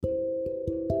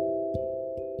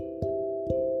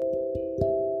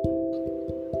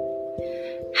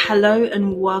Hello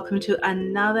and welcome to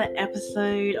another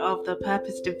episode of the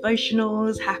Purpose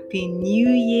Devotionals. Happy New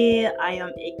Year. I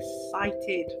am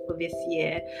excited for this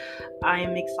year. I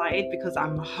am excited because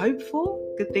I'm hopeful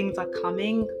good things are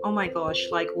coming. Oh my gosh,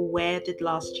 where did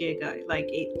last year go?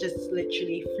 It just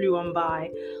literally flew on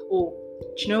by. Or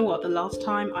do you know what? The last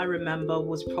time I remember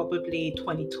was probably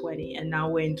 2020 and now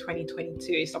we're in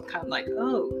 2022. So I'm kind of like,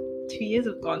 oh, 2 years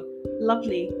have gone.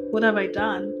 Lovely. What have I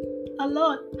done? A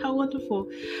lot. How wonderful.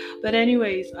 But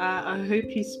anyways, I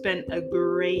hope you spent a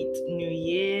great New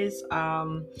Year's.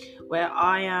 Where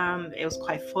I am, it was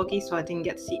quite foggy, so I didn't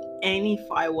get to see any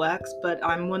fireworks, but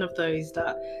I'm one of those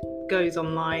that goes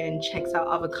online and checks out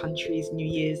other countries' New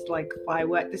Year's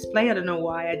firework display. I don't know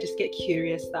why, I just get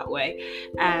curious that way.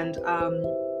 And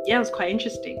it was quite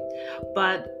interesting.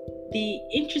 But the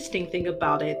interesting thing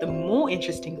about it, the more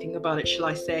interesting thing about it, shall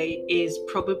I say, is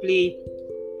probably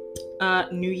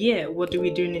New Year. What do we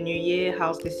do in the new year?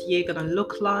 How's this year gonna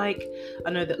look like?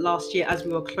 I know that last year, as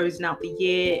we were closing out the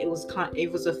year, it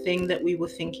was a thing that we were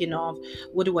thinking of.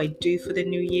 What do I do for the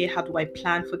new year? How do I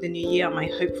plan for the new year? Am I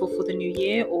hopeful for the new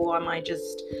year, or am I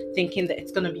just thinking that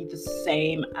it's gonna be the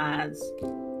same as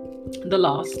the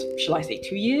last, shall I say,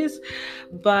 2 years?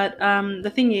 But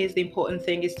the important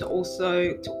thing is to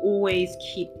always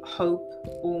keep hope,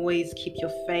 always keep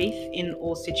your faith in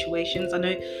all situations. I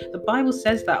know the Bible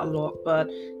says that a lot, but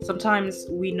sometimes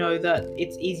we know that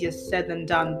it's easier said than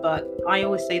done. But I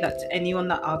always say that to anyone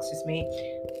that asks me.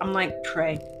 I'm like,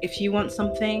 pray. If you want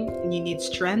something and you need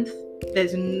strength,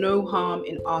 there's no harm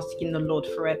in asking the Lord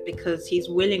for it, because He's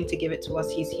willing to give it to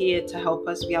us. He's here to help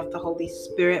us. We have the Holy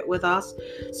Spirit with us,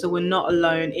 so we're not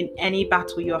alone in any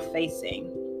battle you're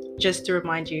facing. Just to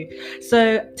remind you.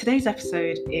 So today's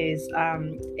episode is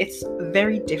it's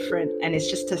very different, and it's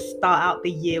just to start out the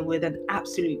year with an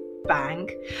absolute bang.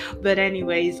 But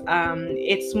anyways,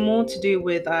 it's more to do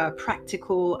with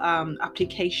practical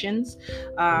applications.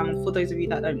 For those of you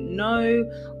that don't know,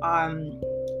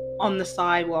 on the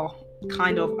side,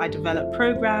 I develop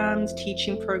programs,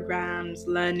 teaching programs,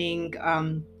 learning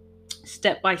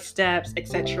step by steps,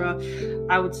 etc.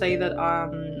 I would say that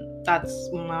that's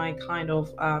my kind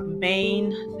of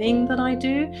main thing that I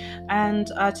do. And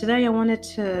today I wanted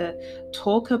to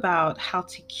talk about how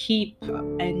to keep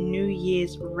a New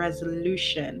Year's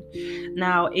resolution.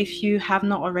 Now, if you have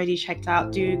not already checked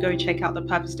out, do go check out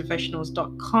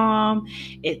thepurposedevotionals.com.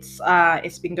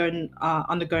 It's been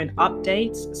undergoing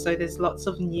updates, so there's lots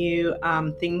of new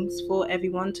things for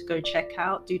everyone to go check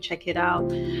out. Do check it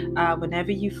out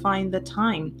whenever you find the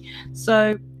time.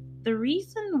 So the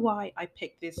reason why I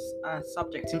picked this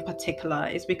subject in particular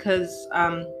is because,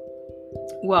 to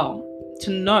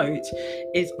note,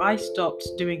 is I stopped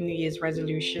doing New Year's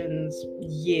resolutions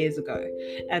years ago.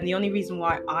 And the only reason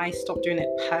why I stopped doing it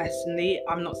personally,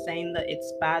 I'm not saying that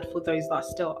it's bad for those that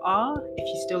still are. If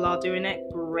you still are doing it,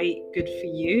 great, good for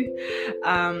you.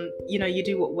 You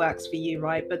do what works for you,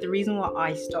 right? But the reason why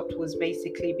I stopped was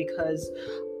basically because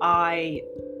I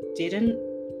didn't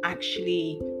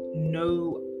actually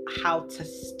know how to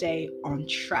stay on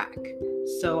track.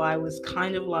 So I was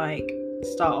kind of like,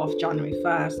 start off January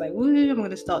 1st, like, woo, I'm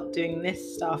going to start doing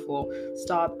this stuff, or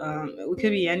start, it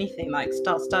could be anything, like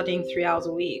start studying 3 hours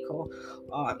a week, or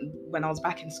when I was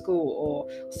back in school, or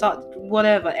start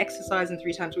whatever, exercising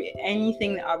 3 times a week,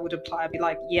 anything that I would apply, I'd be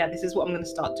like, yeah, this is what I'm going to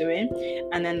start doing.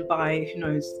 And then by,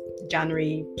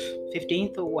 January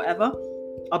 15th or whatever,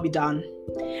 I'll be done.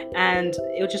 And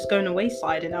it'll just go on a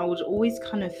wayside. And I would always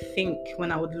kind of think,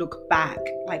 when I would look back,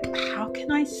 like, how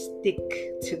can I stick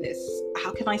to this?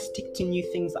 How can I stick to new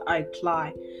things that I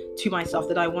apply to myself,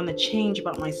 that I want to change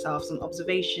about myself, some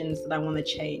observations that I want to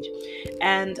change?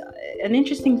 And an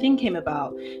interesting thing came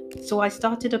about. So I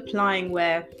started applying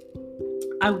where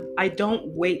I don't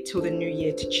wait till the new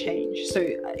year to change. So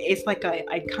it's like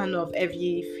I kind of, it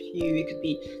could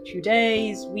be few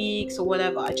days, weeks, or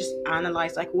whatever, I just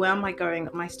analyze, like, where am I going?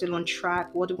 Am I still on track?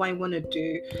 What do I want to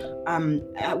do?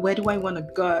 Where do I want to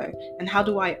go? And how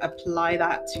do I apply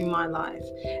that to my life?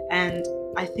 And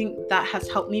I think that has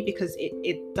helped me, because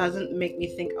it doesn't make me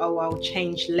think, oh, I'll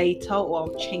change later, or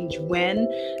I'll change when.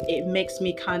 It makes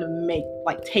me kind of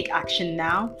take action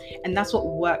now. And that's what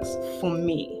works for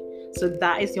me. So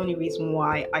that is the only reason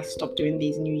why I stopped doing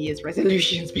these New Year's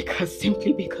resolutions,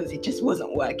 simply because it just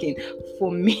wasn't working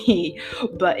for me.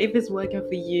 But if it's working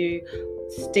for you,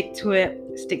 stick to it.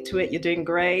 You're doing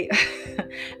great.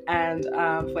 And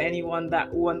for anyone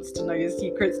that wants to know your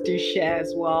secrets, do share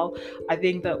as well. I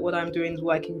think that what I'm doing is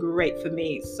working great for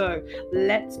me. So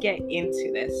let's get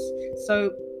into this.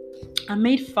 So I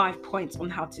made 5 points on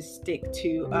how to stick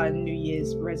to a New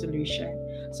Year's resolution.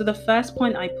 So the first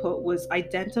point I put was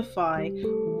identify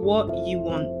what you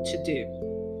want to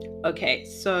do. Okay,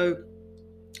 so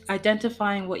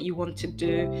identifying what you want to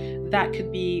do, that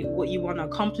could be what you want to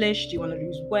accomplish. Do you want to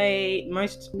lose weight?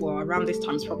 Around this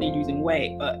time it's probably losing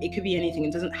weight, but it could be anything.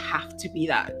 It doesn't have to be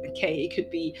that. Okay, it could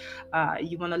be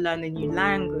you want to learn a new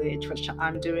language, which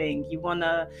I'm doing. You want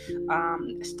to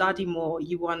study more.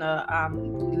 You want to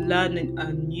learn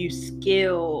a new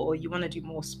skill, or you want to do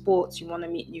more sports. You want to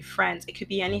meet new friends. It could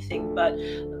be anything, but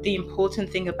the important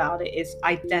thing about it is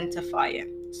identify it,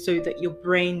 so that your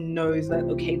brain knows that,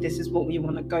 okay, this is what we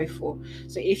want to go for.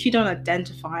 So if you don't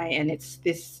identify and it's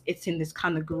in this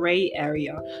kind of gray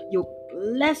area, you're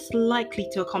less likely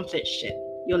to accomplish it.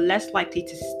 You're less likely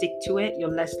to stick to it.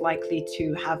 You're less likely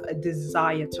to have a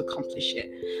desire to accomplish it.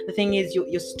 The thing is,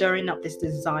 you're stirring up this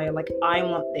desire, like, I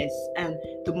want this. And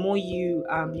the more you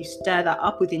stir that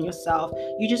up within yourself,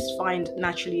 you just find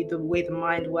naturally, the way the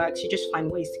mind works, you just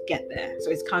find ways to get there.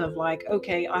 So it's kind of like,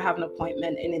 okay, I have an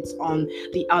appointment and it's on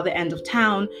the other end of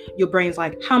town. Your brain's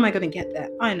like, how am I going to get there?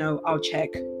 I know, I'll check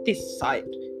this site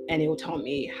and it will tell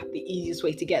me the easiest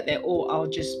way to get there, or I'll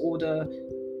just order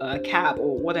a cab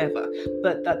or whatever.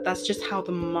 But that's just how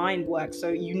the mind works. So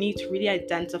you need to really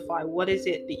identify what is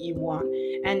it that you want.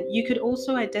 And you could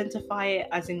also identify it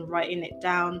as in writing it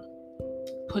down,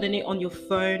 putting it on your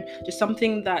phone, just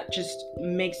something that just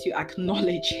makes you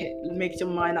acknowledge it, makes your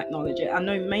mind acknowledge it. I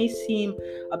know it may seem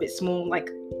a bit small,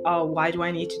 like, oh, why do I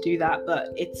need to do that? But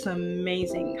it's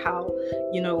amazing how,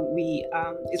 we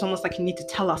it's almost like you need to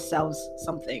tell ourselves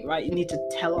something, right? You need to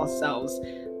tell ourselves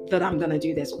that I'm gonna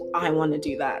do this, or I want to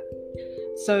do that.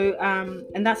 So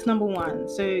and that's number one.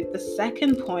 So the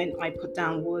second point I put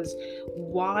down was,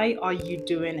 why are you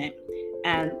doing it?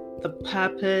 And the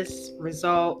purpose,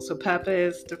 results. So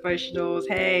purpose devotionals,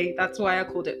 hey, that's why I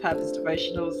called it purpose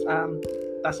devotionals.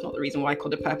 That's not the reason why I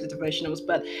called it purpose devotionals,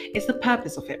 but it's the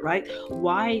purpose of it, right?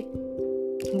 Why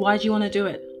do you want to do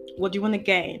it? What do you want to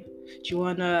gain? Do you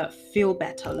want to feel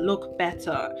better, look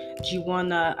better? Do you want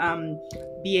to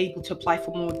be able to apply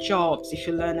for more jobs if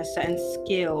you learn a certain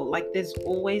skill? Like, there's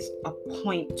always a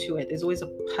point to it. There's always a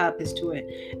purpose to it.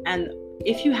 And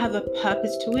if you have a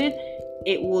purpose to it,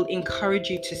 it will encourage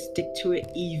you to stick to it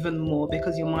even more,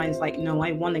 because your mind's like, no,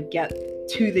 I want to get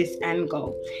to this end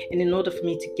goal. And in order for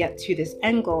me to get to this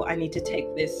end goal, I need to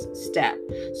take this step.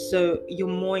 So you're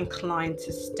more inclined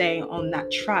to stay on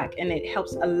that track, and it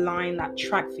helps align that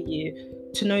track for you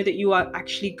to know that you are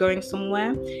actually going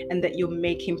somewhere, and that you're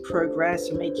making progress,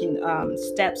 you're making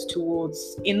steps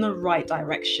towards in the right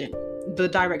direction, the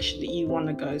direction that you want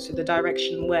to go. So the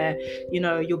direction where,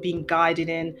 you're being guided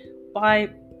in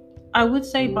by, I would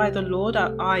say, by the Lord.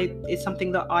 It's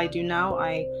something that I do now.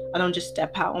 I don't just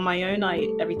step out on my own.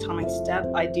 Every time I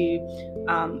step, I do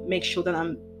make sure that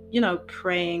I'm,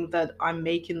 praying that I'm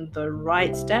making the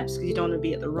right steps, because you don't want to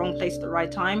be at the wrong place at the right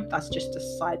time. That's just a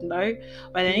side note.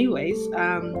 But anyways,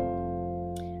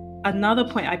 another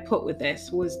point I put with this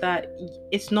was that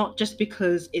it's not just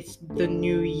because it's the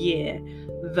new year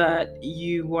that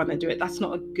you want to do it. That's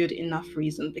not a good enough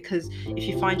reason, because if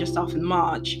you find yourself in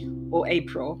March or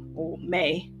April or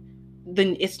May,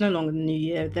 then it's no longer the new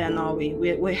year. Then are we?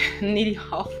 We're nearly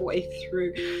halfway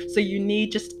through. So you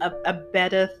need just a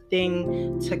better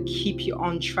thing to keep you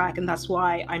on track. And that's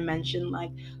why I mentioned,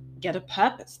 like, get a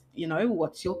purpose.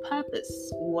 What's your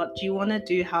purpose? What do you want to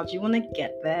do? How do you want to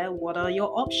get there? What are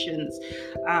your options?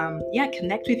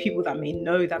 Connect with people that may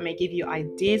know, that may give you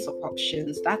ideas of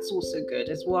options. That's also good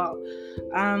as well.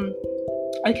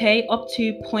 Okay, up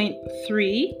to point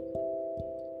 3.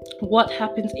 What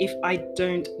happens if I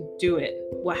don't do it?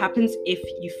 What happens if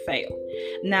you fail?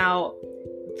 Now,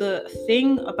 the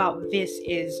thing about this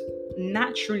is,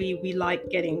 naturally we like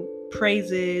getting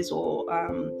praises or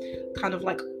kind of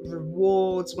like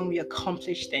rewards when we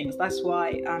accomplish things. That's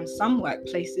why some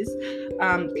workplaces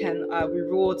can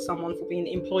reward someone for being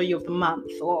employee of the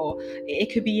month, or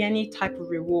it could be any type of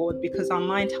reward, because our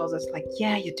mind tells us, like,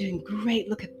 yeah, you're doing great,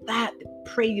 look at that,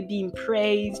 you're being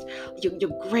praised,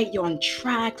 you're great, you're on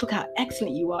track, look how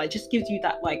excellent you are. It just gives you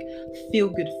that, like, feel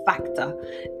good factor.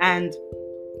 And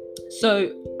so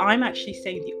I'm actually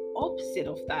saying the opposite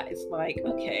of that. It's like,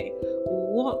 okay,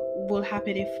 what will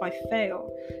happen if I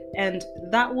fail? And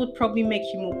that would probably make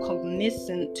you more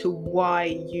cognizant to why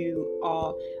you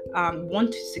are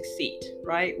want to succeed,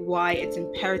 right? Why it's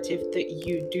imperative that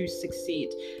you do succeed,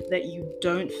 that you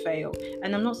don't fail.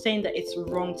 And I'm not saying that it's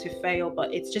wrong to fail,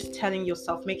 but it's just telling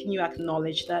yourself, making you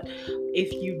acknowledge that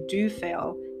if you do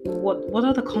fail, what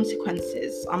are the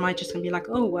consequences? Am I just gonna be like,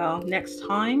 oh well, next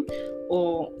time?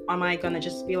 Or am I going to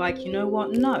just be like, you know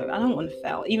what? No, I don't want to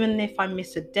fail. Even if I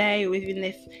miss a day, or even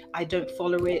if I don't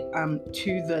follow it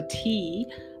to the T,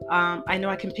 I know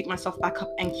I can pick myself back up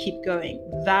and keep going.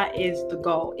 That is the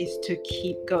goal, is to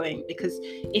keep going. Because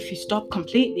if you stop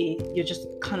completely, you're just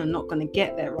kind of not going to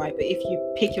get there, right? But if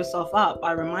you pick yourself up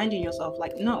by reminding yourself,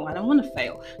 like, no, I don't want to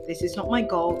fail. This is not my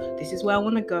goal. This is where I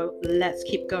want to go. Let's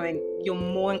keep going. You're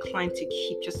more inclined to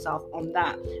keep yourself on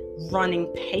that running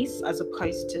pace as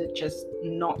opposed to just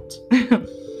not.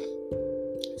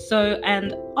 So,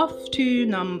 and off to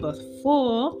number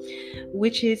 4,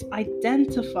 which is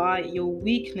identify your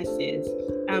weaknesses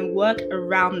and work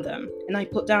around them. And I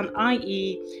put down,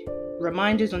 i.e.,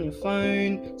 reminders on your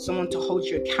phone, someone to hold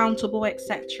you accountable,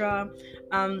 etc.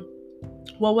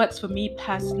 What works for me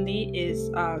personally is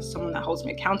someone that holds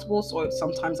me accountable. So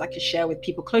sometimes I could share with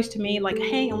people close to me, like,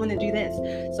 hey, I want to do this.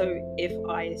 So if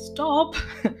I stop,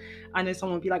 I know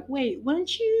someone will be like, wait,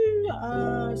 weren't you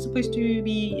supposed to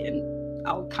be? And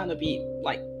I'll kind of be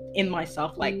like in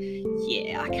myself, like,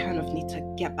 yeah, I kind of need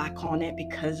to get back on it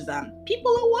because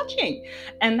people are watching.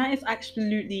 And that is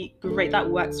absolutely great. That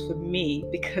works for me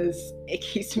because it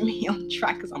keeps me on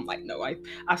track, because I'm like, no,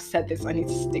 I've said this, I need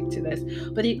to stick to this.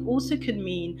 But it also could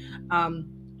mean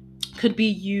could be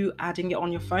you adding it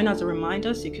on your phone as a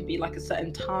reminder. So it could be like a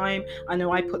certain time. I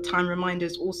know I put time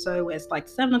reminders also where it's like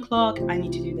 7 o'clock, I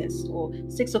need to do this, or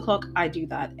 6 o'clock, I do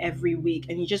that every week.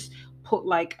 And you just put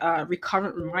like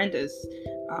recurrent reminders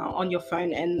on your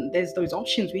phone, and there's those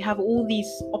options. We have all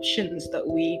these options that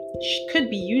we could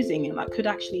be using, and that could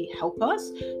actually help us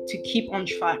to keep on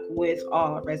track with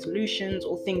our resolutions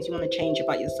or things you want to change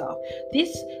about yourself.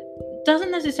 This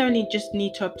doesn't necessarily just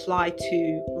need to apply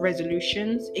to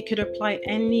resolutions. It could apply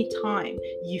any time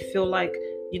you feel like,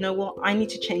 you know what, I need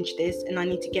to change this and I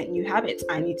need to get new habits.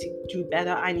 I need to do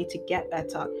better. I need to get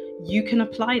better. You can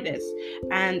apply this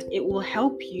and it will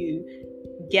help you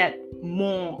get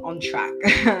more on track.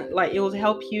 Like, it will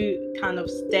help you kind of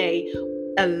stay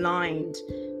aligned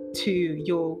to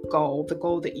your goal, the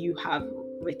goal that you have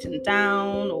written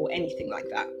down or anything like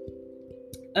that.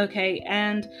 Okay,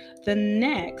 and the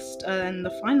next and the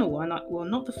final one, well,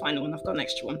 not the final one, I've got an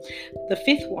extra one. The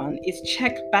 5th one is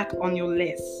check back on your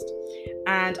list.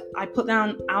 And I put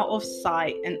down out of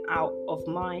sight and out of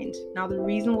mind. Now, the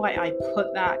reason why I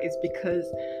put that is because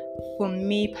for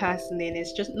me personally, and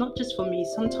it's just not just for me,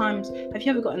 sometimes, have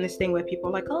you ever gotten this thing where people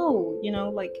are like, oh, you know,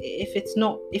 like if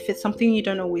it's something you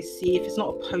don't always see, if it's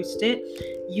not a post-it,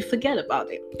 you forget about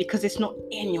it because it's not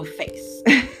in your face.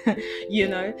 You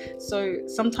know, so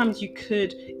sometimes you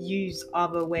could use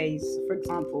other ways. For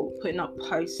example, putting up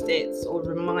post-its or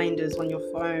reminders on your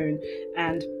phone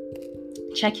and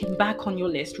checking back on your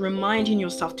list, reminding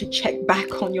yourself to check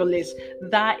back on your list.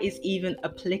 That is even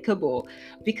applicable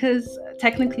because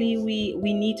technically we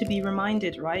need to be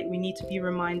reminded, right? We need to be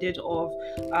reminded of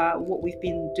what we've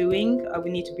been doing.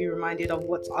 We need to be reminded of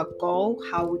what's our goal,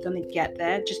 how we're going to get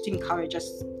there, just to encourage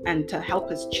us and to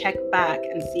help us check back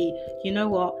and see, you know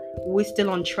what, we're still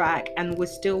on track and we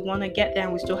still want to get there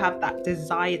and we still have that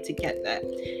desire to get there.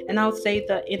 And I'll say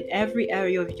that in every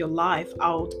area of your life,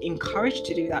 I would encourage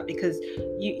to do that, because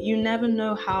you never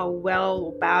know how well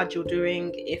or bad you're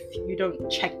doing if you don't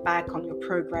check back on your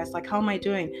progress. Like, how am I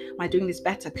doing? Am I doing this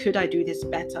better? Could I do this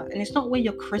better? And it's not where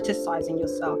you're criticizing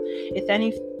yourself. If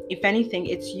anything,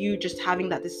 it's you just having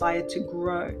that desire to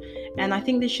grow. And I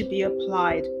think this should be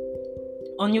applied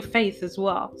on your faith as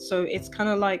well. So it's kind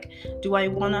of like, do I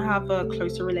want to have a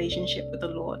closer relationship with the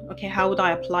Lord? Okay, how would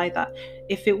I apply that?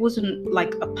 If it wasn't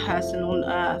like a person on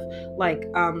earth, like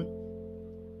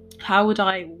how would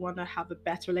I want to have a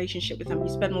better relationship with him? You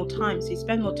spend more time. So you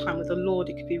spend more time with the Lord.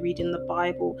 It could be reading the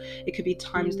Bible. It could be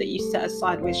times that you set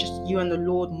aside where it's just you and the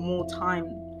Lord, more time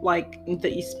like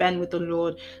that you spend with the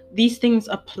Lord. These things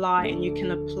apply, and you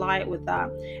can apply it with that.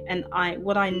 And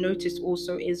what I noticed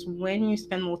also is when you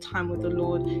spend more time with the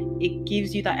Lord, it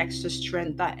gives you that extra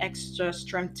strength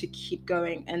to keep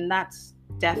going. And that's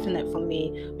definite for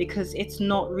me, because it's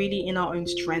not really in our own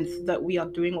strength that we are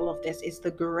doing all of this. It's the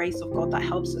grace of God that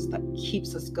helps us, that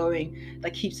keeps us going,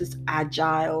 that keeps us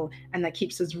agile, and that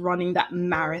keeps us running that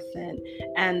marathon.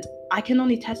 And I can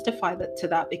only testify to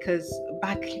that because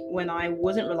back when I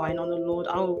wasn't relying on the Lord,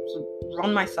 I would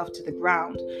run myself to the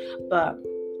ground. But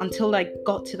until I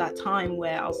got to that time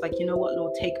where I was like, you know what,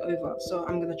 Lord, take over. So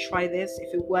I'm going to try this.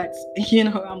 If it works,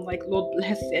 I'm like, Lord,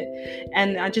 bless it.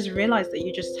 And I just realized that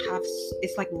you just have,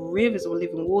 it's like rivers of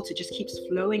living water, just keeps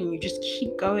flowing. And you just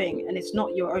keep going, and it's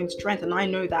not your own strength. And I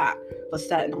know that for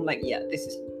certain. I'm like, yeah, this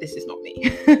is not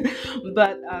me.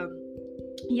 But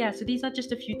yeah, so these are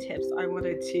just a few tips I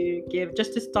wanted to give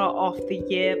just to start off the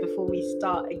year before we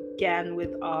start again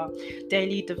with our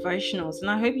daily devotionals. And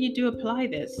I hope you do apply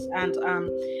this. And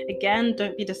again,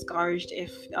 don't be discouraged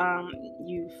if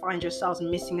you find yourselves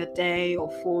missing a day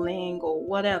or falling or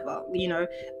whatever.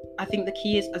 I think the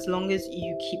key is as long as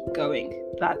you keep going,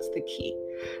 that's the key.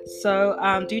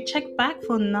 So do check back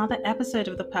for another episode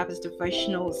of the Purpose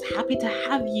Devotionals. Happy to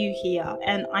have you here,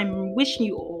 and I'm wishing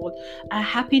you all a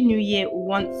happy new year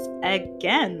once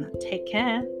again. Take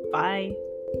care. Bye.